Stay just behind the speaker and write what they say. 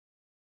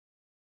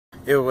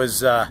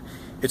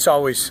it's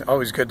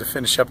always good to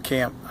finish up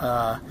camp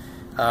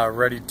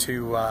ready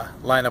to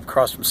line up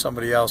across from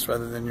somebody else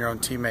rather than your own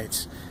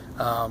teammates.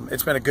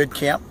 It's been a good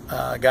camp.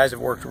 Guys have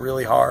worked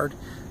really hard,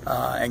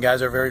 and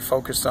guys are very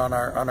focused on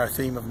our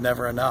theme of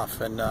never enough,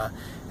 and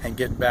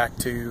getting back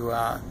to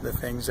the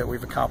things that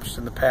we've accomplished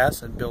in the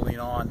past and building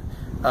on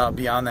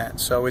beyond that.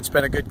 So it's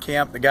been a good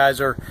camp. The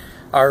guys are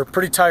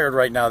pretty tired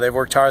right now. They've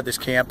worked hard this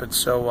camp, and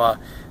so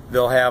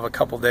they'll have a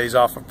couple days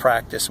off of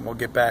practice, and we'll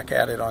get back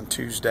at it on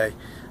Tuesday.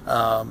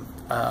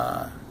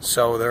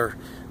 So they're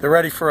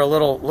ready for a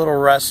little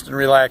rest and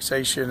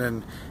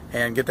relaxation,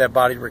 and get that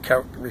body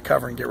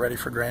recover and get ready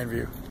for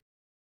Grandview.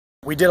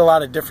 We did a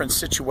lot of different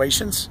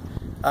situations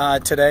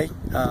today.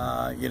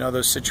 You know,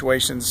 those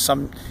situations,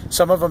 some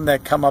of them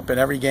that come up in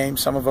every game,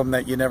 some of them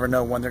that you never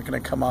know when they're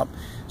going to come up.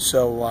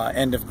 So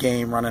end of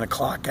game, running a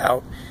clock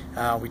out.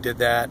 We did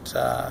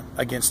that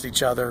against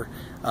each other.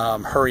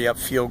 Hurry up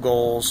field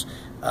goals,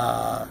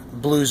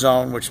 blue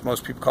zone, which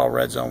most people call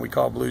red zone, we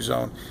call blue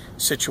zone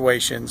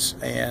situations,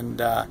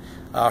 and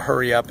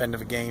hurry up end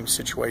of a game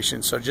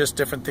situation. So just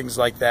different things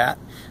like that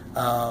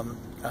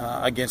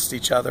against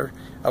each other.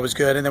 That was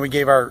good. And then we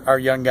gave our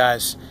young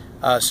guys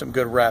some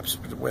good reps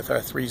with our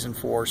 3s and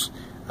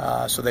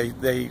 4s. So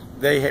they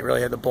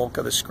really had the bulk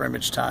of the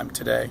scrimmage time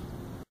today.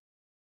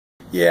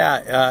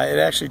 Yeah, it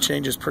actually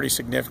changes pretty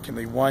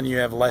significantly. One, you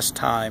have less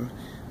time.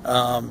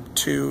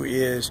 Two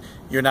is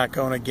you're not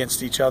going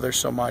against each other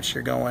so much.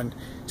 You're going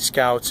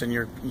scouts, and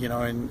you're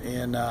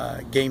in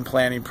game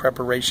planning,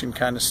 preparation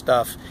kind of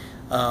stuff.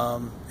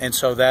 And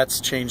so that's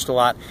changed a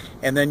lot.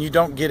 And then you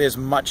don't get as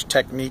much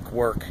technique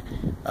work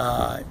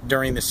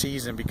during the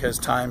season because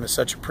time is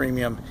such a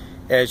premium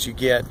as you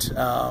get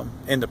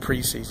in the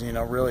preseason. You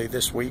know, really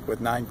this week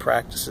with 9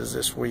 practices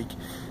this week,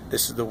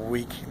 this is the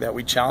week that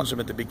we challenged them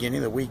at the beginning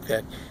of the week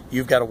that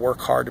you've got to work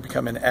hard to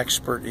become an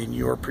expert in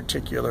your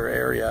particular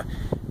area,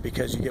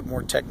 because you get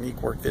more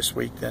technique work this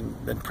week than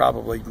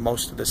probably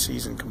most of the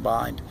season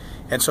combined.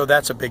 And so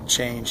that's a big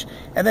change.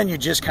 And then you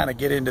just kind of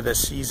get into the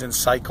season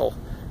cycle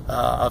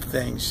of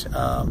things.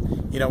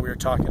 You know, we were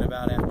talking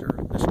about after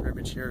the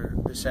scrimmage here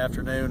this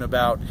afternoon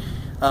about,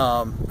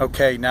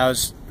 okay, now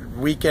is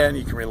weekend,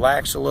 you can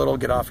relax a little,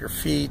 get off your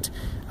feet,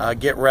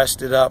 get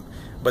rested up.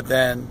 But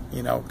then,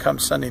 you know, come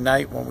Sunday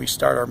night when we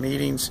start our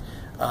meetings,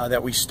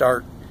 that we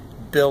start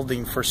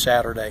building for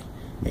Saturday.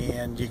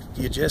 And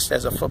you just,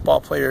 as a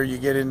football player, you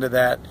get into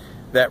that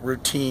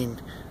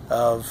routine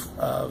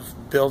of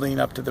building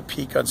up to the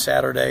peak on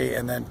Saturday,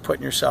 and then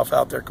putting yourself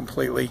out there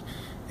completely,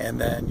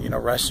 and then, you know,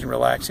 resting,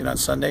 relaxing on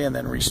Sunday, and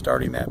then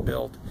restarting that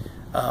build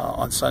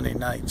on Sunday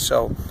night.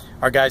 So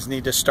our guys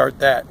need to start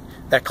that.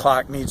 That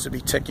clock needs to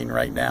be ticking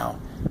right now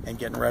and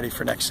getting ready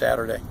for next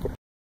Saturday.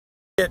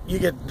 You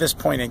get this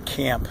point in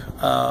camp,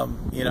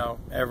 you know,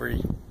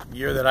 every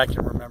year that I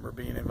can remember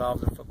being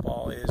involved in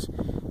football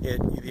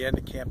the end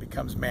of camp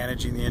becomes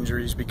managing the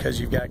injuries, because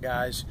you've got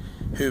guys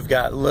who've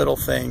got little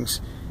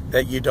things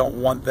that you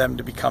don't want them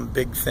to become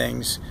big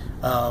things.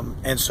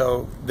 And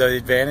so the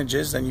advantage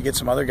is then you get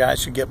some other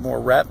guys who get more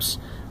reps,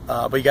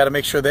 but you got to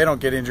make sure they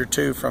don't get injured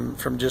too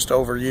from just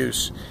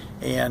overuse.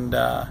 And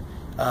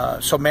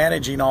so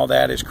managing all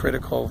that is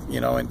critical.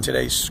 You know, in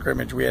today's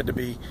scrimmage we had to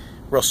be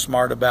real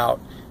smart about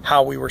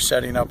how we were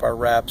setting up our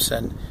reps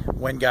and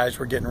when guys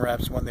were getting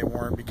reps, when they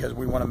weren't, because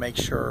we want to make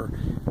sure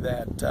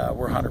that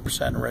we're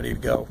 100% ready to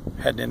go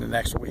heading into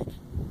next week.